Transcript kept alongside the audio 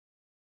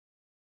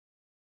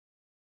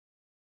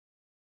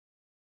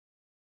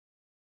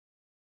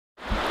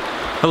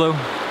Hello,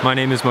 my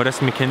name is Modeste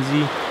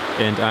McKenzie,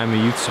 and I'm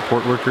a youth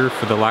support worker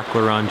for the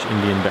Ronge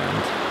Indian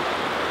Band.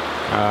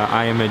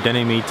 I am a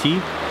Dene Métis.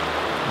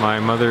 My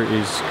mother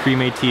is Cree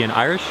Métis and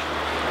Irish,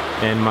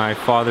 and my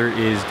father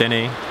is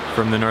Dene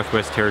from the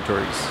Northwest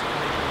Territories.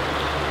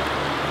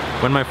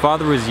 When my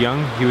father was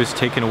young, he was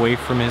taken away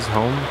from his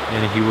home,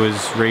 and he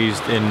was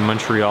raised in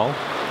Montreal.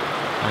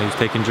 He was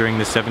taken during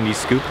the 70s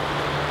scoop,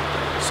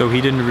 so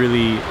he didn't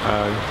really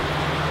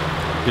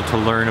get to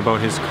learn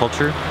about his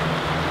culture.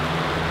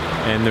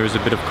 And there was a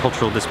bit of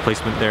cultural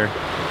displacement there,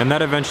 and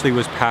that eventually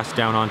was passed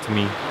down onto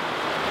me.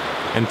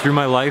 And through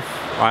my life,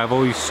 I've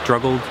always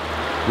struggled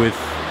with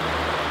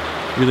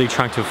really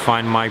trying to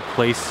find my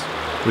place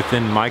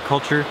within my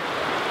culture,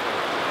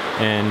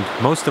 and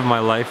most of my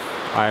life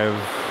I've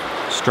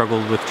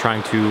struggled with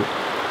trying to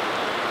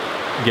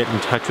get in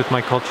touch with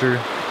my culture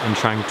and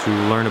trying to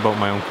learn about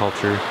my own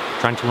culture,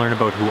 trying to learn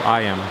about who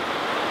I am.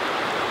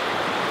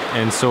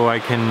 And so I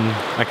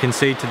can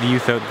say to the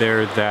youth out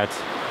there that,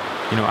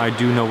 you know, I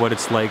do know what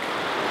it's like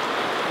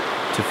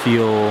to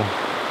feel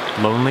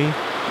lonely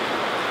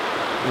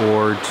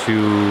or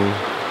to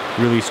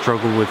really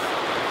struggle with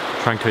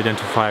trying to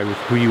identify with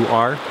who you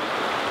are.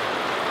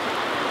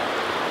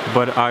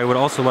 But I would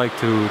also like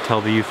to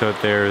tell the youth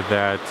out there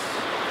that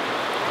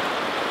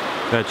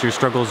your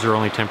struggles are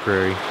only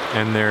temporary,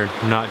 and they're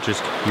not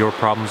just your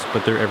problems,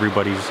 but they're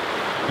everybody's.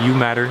 You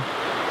matter,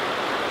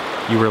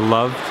 you are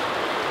loved,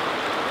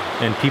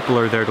 and people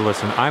are there to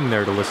listen. I'm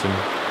there to listen.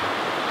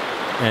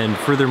 And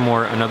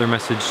furthermore, another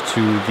message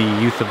to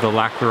the youth of the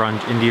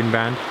Ronge Indian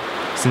Band.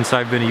 Since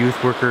I've been a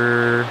youth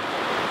worker,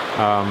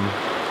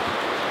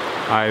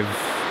 I've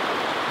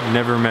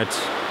never met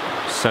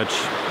such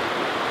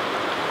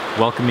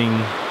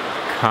welcoming,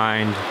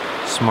 kind,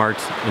 smart,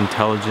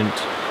 intelligent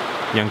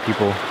young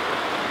people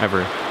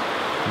ever.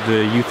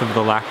 The youth of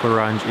the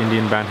Ronge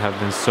Indian Band have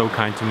been so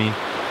kind to me,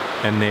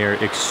 and they are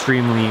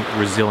extremely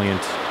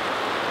resilient.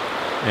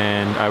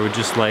 And I would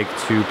just like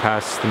to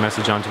pass the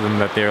message on to them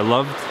that they are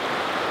loved,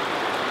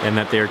 and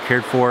that they are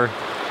cared for,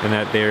 and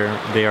that they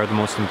are the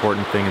most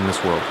important thing in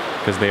this world,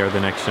 because they are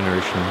the next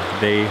generation.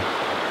 They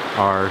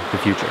are the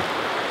future.